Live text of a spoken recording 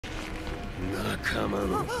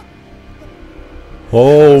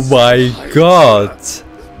Oh my god!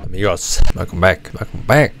 Amigos, welcome back,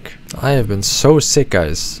 I have been so sick,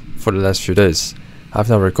 guys, for the last few days. I've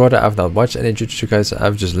not recorded, I've not watched any Jujutsu Kaisen,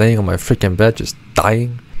 I'm just laying on my freaking bed, just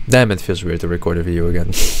dying. Damn, it feels weird to record a video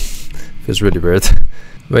again. Feels really weird.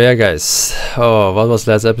 But yeah, guys, oh, what was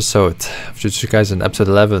last episode of Jujutsu Kaisen, episode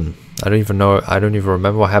 11? I don't even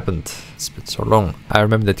remember what happened. It's been so long. I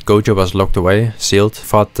remember that Gojo was locked away, sealed,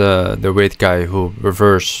 fought the weird guy who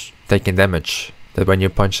reverse taking damage. That when you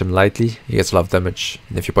punch him lightly, he gets a lot of damage.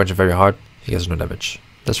 And if you punch him very hard, he gets no damage.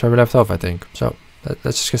 That's where we left off, I think. So,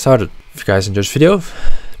 let's just get started. If you guys enjoyed this video,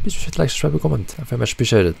 please be sure to like, subscribe, and comment. I very much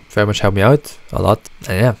appreciate it. Very much helped me out. A lot.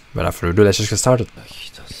 And yeah, without further ado, let's just get started.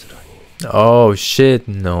 Oh shit,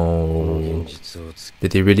 no.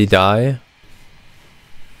 Did he really die?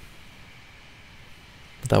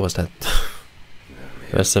 That was that.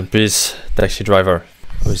 Rest in peace, taxi driver.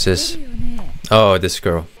 Who is this? Oh, this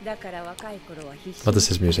girl. What is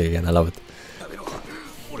his music again? I love it.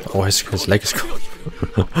 Oh, his leg is gone.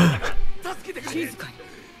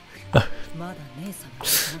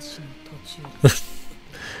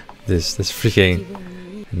 This freaking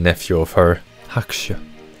nephew of her. Hakushu.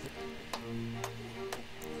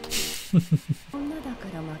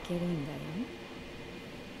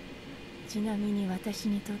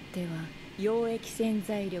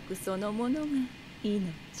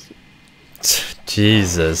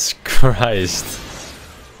 Jesus Christ.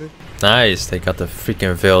 Nice, they got the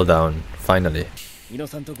freaking veil down, finally.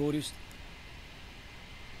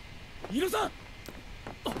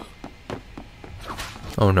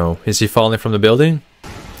 Oh no, is he falling from the building?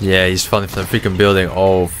 Yeah, he's falling from the freaking building.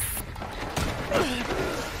 Oh.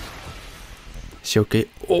 Is he okay?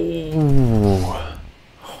 Oh.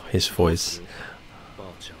 His voice.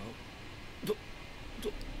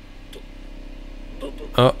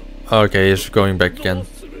 Oh, okay, he's going back again.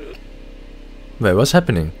 Wait, what's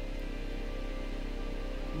happening?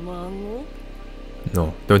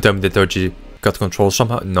 No, don't tell me that Doji got control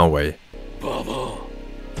somehow. No way.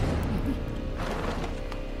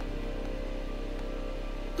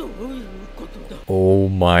 Oh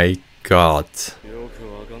my god.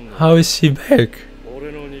 How is he back?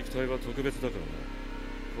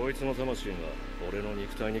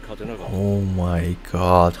 Oh my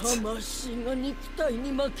god.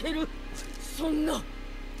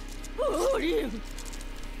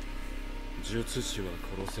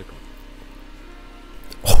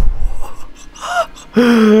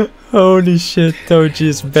 Holy shit, Doji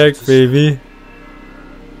is back, baby.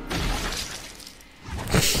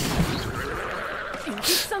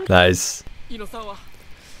 Nice.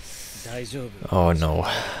 Oh no.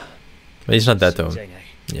 But he's not dead though.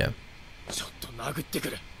 Yeah.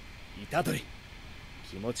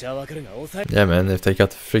 Yeah, man, if they got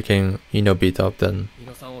the freaking Ino beat up, then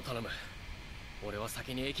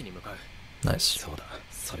nice.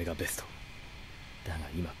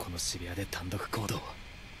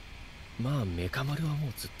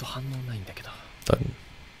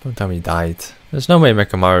 Don't tell me he died. There's no way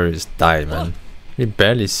Mekamaru is died, man. We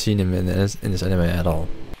barely seen him in this anime at all.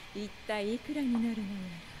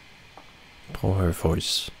 Oh, her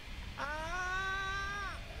voice.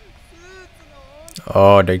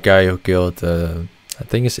 Oh, the guy who killed, I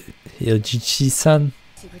think it's Iljichi-san.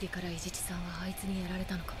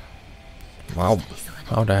 Wow,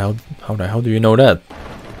 how the hell do you know that?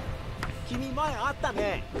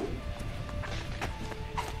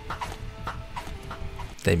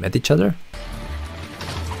 They met each other?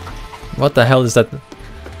 What the hell is that? That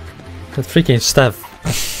freaking staff.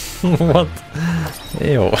 What?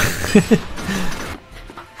 Ew.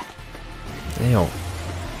 Ew.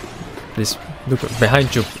 Please look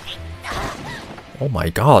behind you. Oh my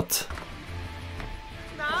god.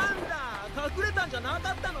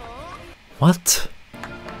 What?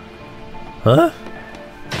 Huh?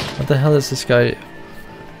 What the hell is this guy?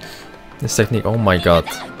 This technique, oh my god.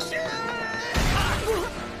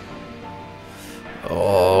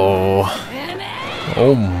 Oh.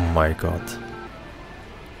 Oh my god.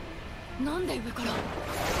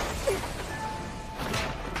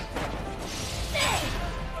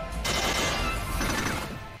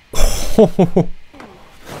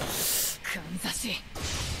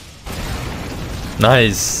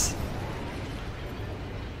 Nice.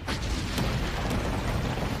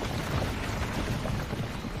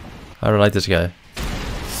 I don't like this guy.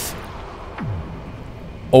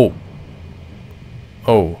 Oh.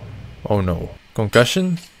 Oh. Oh no.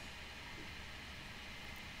 Concussion?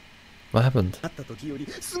 What happened?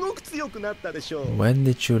 When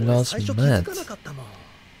did you last met?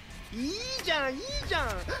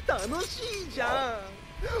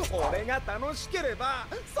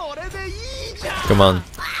 Come on.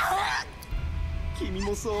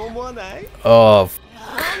 Oh.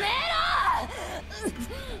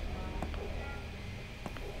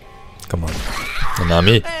 Come on.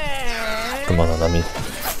 Nanami. Come on, Nanami.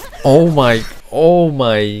 Oh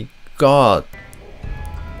my god.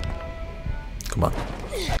 Come on.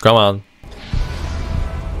 Come on.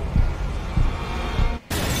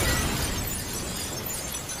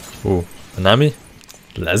 Ooh, Nanami.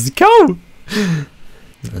 Let's go!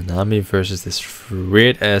 Nanami versus this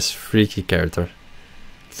weird ass freaky character.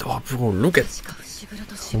 Oh bro, look at.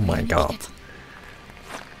 Oh my god.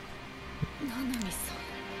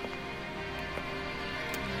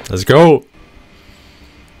 Let's go!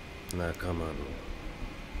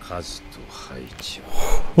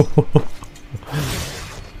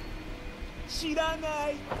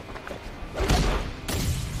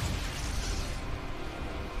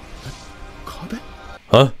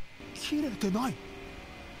 Huh?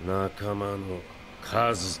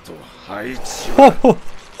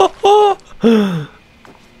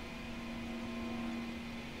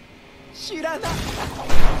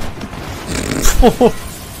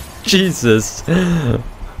 Jesus.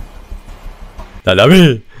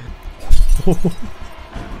 Nanami.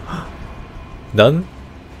 Done?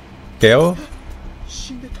 KO?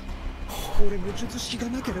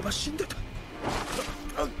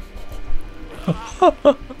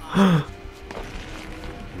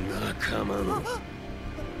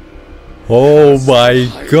 Oh my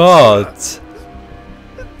god.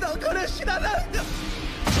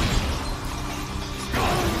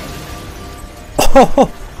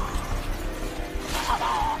 Oh.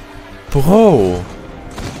 Bro.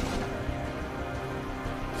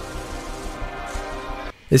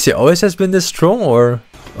 Is he always has been this strong or?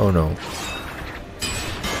 Oh no.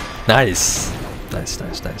 Nice. Nice.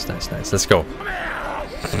 Let's go.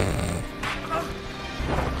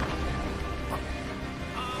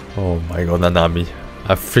 Oh my god, Nanami.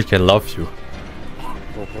 I freaking love you.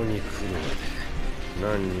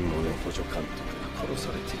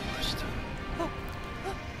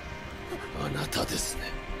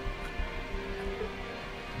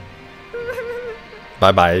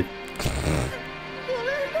 Bye bye.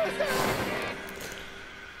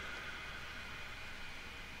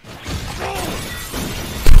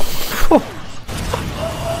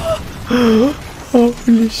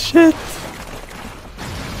 Holy shit.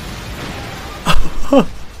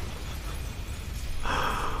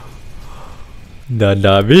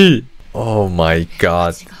 Nanami. Oh my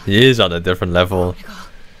god. He is on a different level.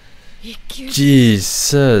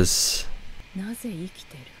 Jesus.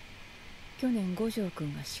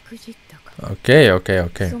 Okay.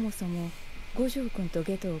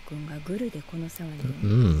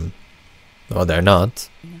 Oh, they're not.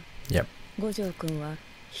 Yep.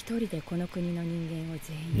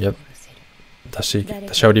 Yep. Does she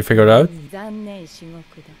already figure it out?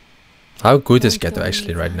 How good is Geto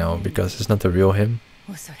actually right now? Because it's not the real him.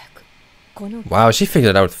 Wow, she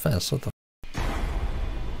figured it out fast. What the f.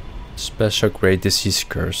 Special grade disease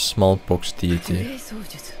curse, smallpox deity.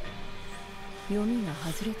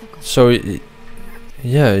 So,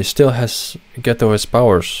 yeah, he still has Geto his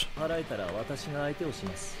powers.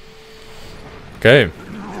 Okay.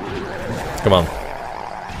 Come on.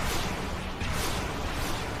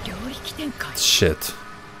 Shit.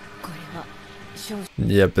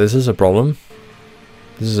 Yep, this is a problem.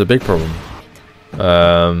 This is a big problem.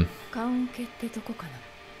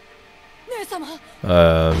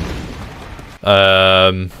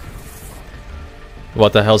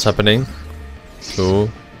 What the hell's happening? Cool.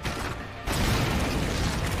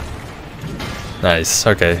 Nice,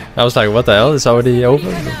 okay. I was like, what the hell? It's already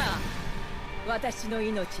over?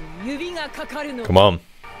 Come on.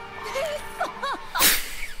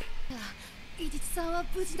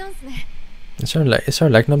 Is her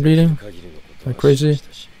leg not bleeding? Like crazy?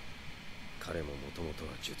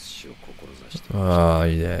 Oh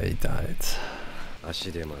yeah, he died.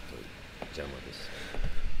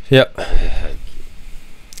 Yep.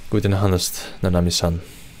 Good and honest, Nanami-san.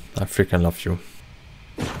 I freaking love you.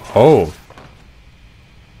 Oh!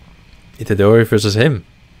 Itadori versus him.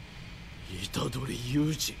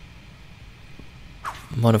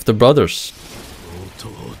 One of the brothers.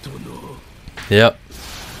 Yep.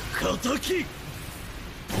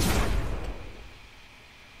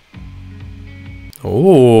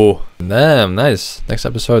 Oh, damn, nice. Next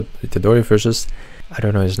episode, Itadori versus, I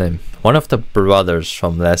don't know his name. One of the brothers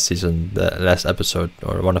from last season, the last episode,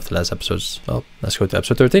 or one of the last episodes. Well, let's go to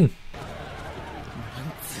episode 13.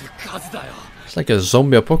 It's like a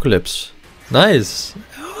zombie apocalypse. Nice.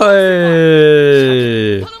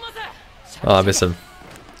 Hey. Oh, I miss him.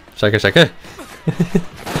 Shaka.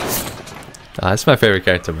 That's my favorite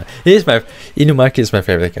character, man. Inumaki is my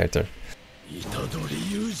favorite character.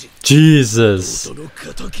 Jesus.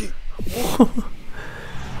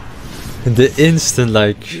 The instant,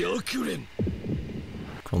 like,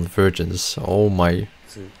 convergence. Oh my.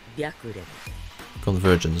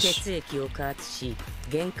 Convergence.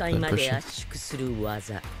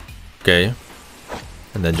 Okay.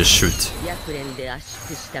 And then just shoot.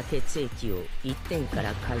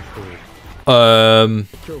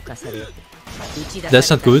 That's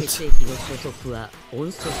not good.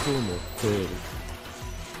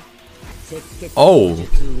 Oh.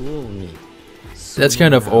 That's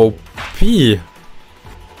kind of OP.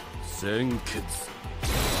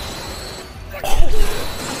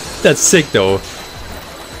 That's sick though.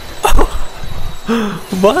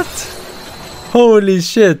 What? Holy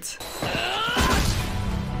shit.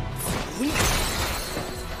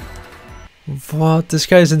 What? This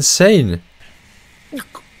guy is insane.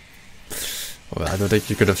 Well, I don't think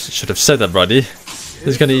you should have said that, buddy. This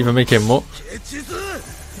is gonna even make him more.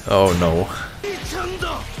 Oh no.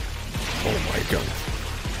 Oh my god.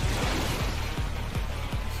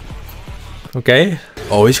 Okay.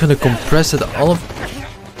 Oh, he's gonna compress it all of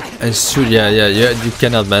and shoot. Yeah, you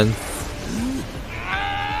cannot, man.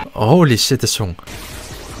 Holy shit, this song.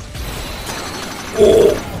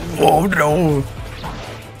 Oh no.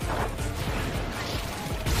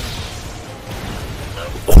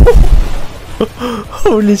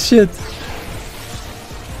 Holy shit.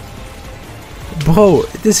 Bro,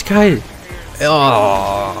 this guy.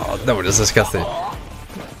 Oh, no, that's disgusting.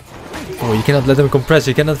 Oh, you cannot let him compress.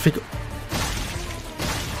 You cannot freak.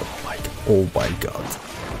 Oh my god.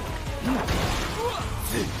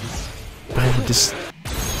 Bro, this.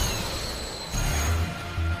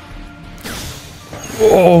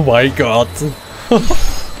 Oh my god.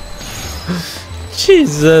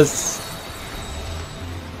 Jesus.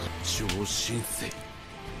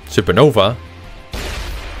 Supernova.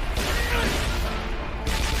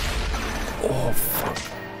 Oh fuck.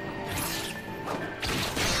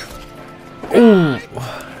 Oh.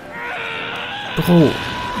 Bro.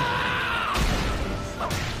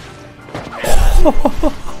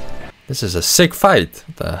 This is a sick fight.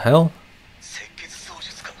 What the hell?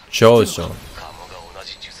 CHOSO.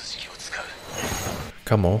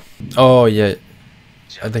 Come on. Oh yeah.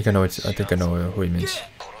 I think I know it. I think I know who he means.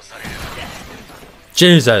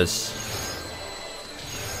 Jesus.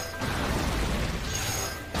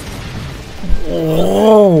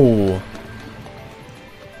 Whoa.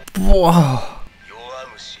 Wow.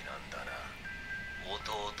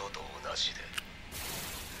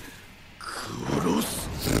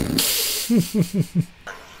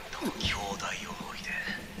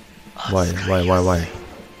 Why?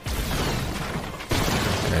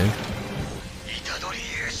 Okay.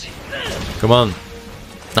 Come on.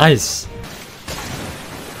 Nice.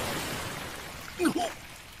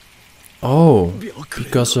 Oh,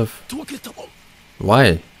 because of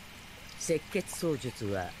why?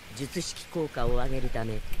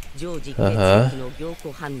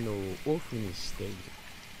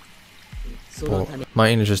 Oh, my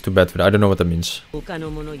English is too bad for that. I don't know what that means.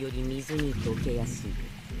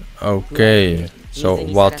 Okay, so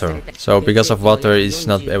water. So because of water, he's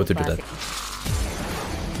not able to do that.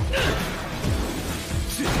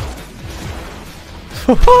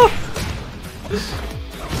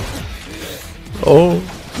 Oh.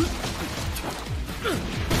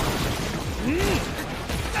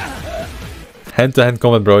 Hand-to-hand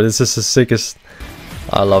combat, bro. This is the sickest.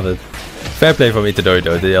 I love it. Fair play from ITADORI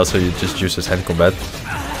though. They also just use his hand combat.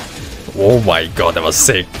 Oh my god, that was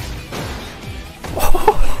sick.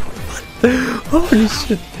 Holy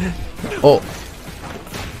shit. Oh.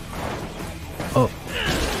 Oh.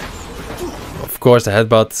 Of course, the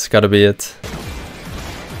headbutt's gotta be it.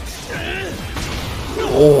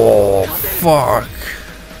 Oh, fuck.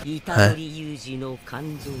 Huh?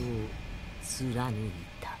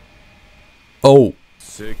 Oh.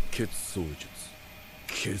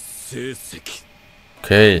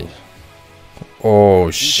 Okay.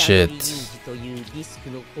 Oh, shit.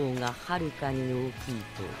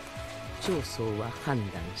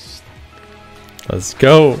 Let's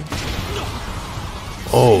go.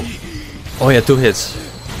 Oh. Oh, yeah, 2 hits.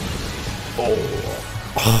 Oh.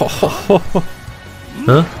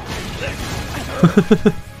 Huh?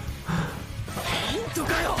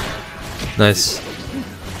 Nice.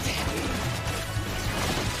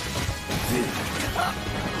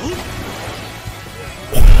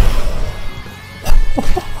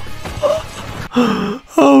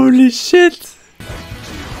 Holy shit.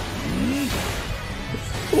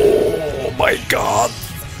 Oh my god.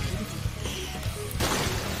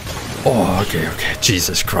 Oh, okay, okay.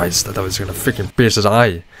 Jesus Christ, I thought I was gonna freaking pierce his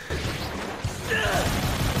eye.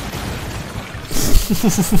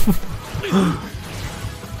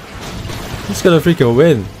 He's gonna freaking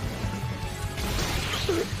win.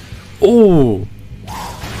 Oh.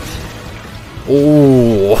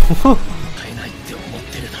 Oh.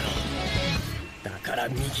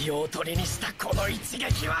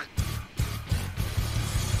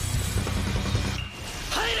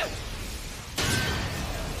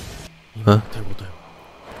 Huh?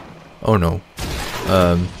 Oh no.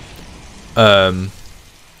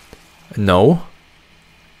 No.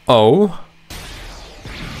 Oh.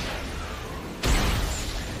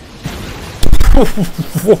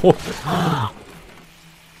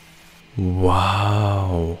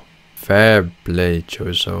 Wow. Fair play,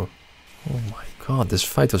 Choso. Oh my god, this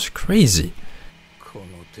fight was crazy.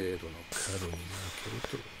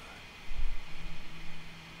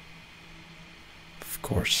 Of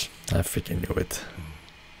course, I freaking knew it.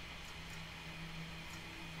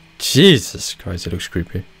 Jesus Christ, it looks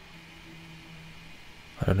creepy.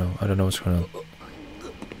 I don't know what's going on.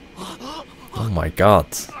 Oh my god.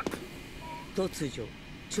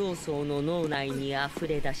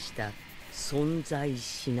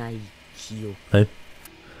 Hey.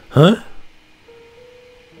 Huh?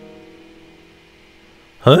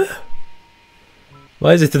 Huh?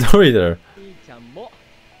 Why is ITADORI there?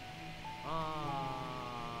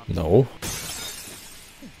 No.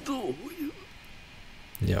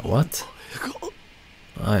 Yeah, what?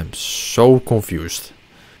 I am so confused.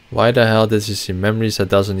 Why the hell does he see memories that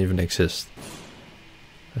doesn't even exist?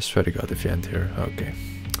 I swear to god if you end here. Okay.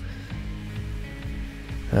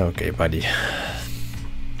 Okay, buddy.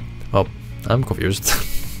 Oh, I'm confused.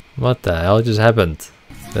 What the hell just happened?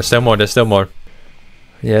 There's still more, there's still more.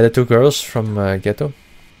 Yeah, the two girls from Ghetto.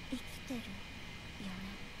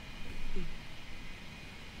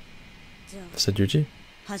 Is that Yuji?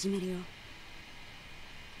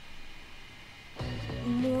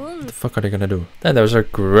 What the fuck are they gonna do? And those are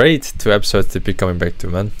great 2 episodes to be coming back to,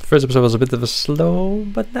 man. First episode was a bit of a slow,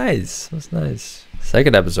 but nice. It was nice.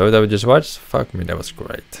 Second episode that we just watched, fuck me, that was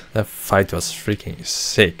great. That fight was freaking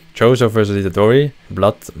sick. Choso versus Itadori,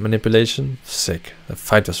 blood manipulation, sick. That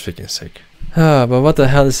fight was freaking sick. Ah, but what the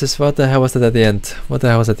hell is this? What the hell was that at the end? What the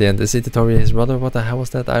hell was at the end? Is Itadori his brother? What the hell was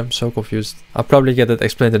that? I'm so confused. I'll probably get it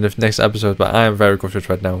explained in the next episode, but I am very confused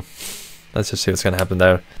right now. Let's just see what's gonna happen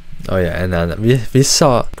there. Oh yeah, and then we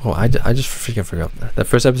saw. Oh, I just freaking forgot that. The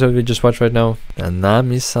first episode we just watched right now.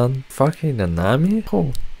 Nanami-san, fucking Nanami.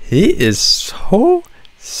 Oh, he is so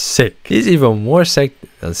sick. He's even more sick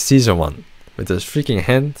than season 1 with his freaking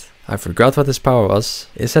hand. I forgot what his power was.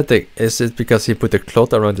 Is it because he put the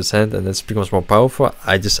cloth around his hand and it becomes more powerful?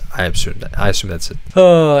 I assume that's it.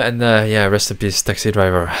 Oh, and yeah, rest in peace, Taxi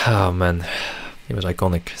Driver. Oh man, he was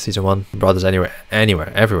iconic. Season 1 brought us anywhere,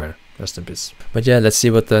 everywhere. Rest in peace. But yeah, let's see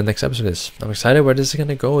what the next episode is. I'm excited where this is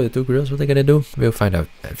gonna go. The two girls, what they're gonna do, we'll find out.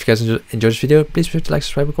 If you guys enjoyed this video, please feel free to like,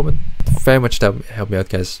 subscribe, and comment. Very much that help me out,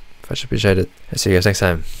 guys. Much appreciated. I'll see you guys next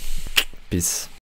time. Peace.